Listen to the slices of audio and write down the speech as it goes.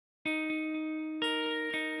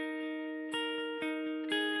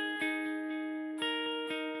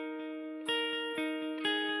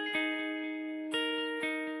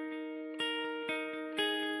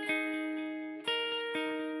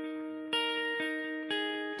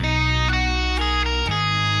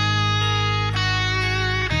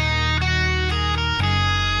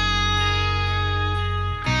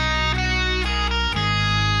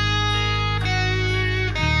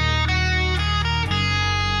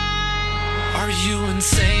Are you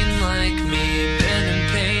insane like me? Been in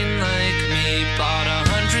pain like me? Bought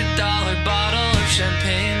 $100 bottle of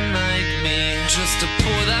champagne like me, just to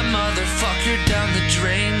pour that motherfucker down the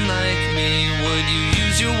drain like me? Would you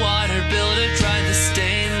use your water bill to dry the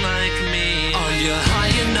stain like me? Are you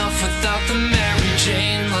high enough without the Mary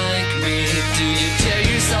Jane like me? Do you tear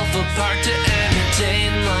yourself apart to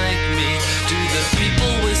entertain like me? Do the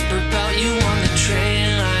people whisper about you on the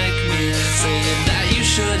train like me, saying that you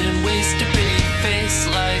shouldn't waste a big face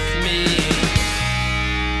like me?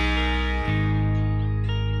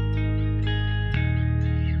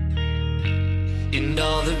 And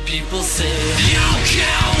all the people say, you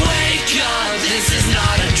can't wake up, this is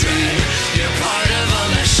not a dream. You're part of a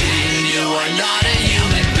machine, you are not a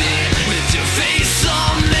human being. With your face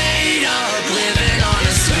all made up, living on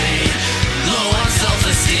a screen, low on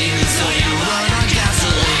self-esteem, so you run on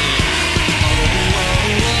gasoline.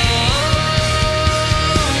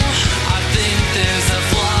 I think there's a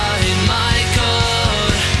flaw in my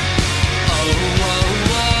code.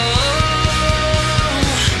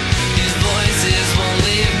 These voices won't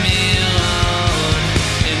leave me alone,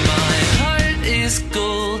 and my heart is gone.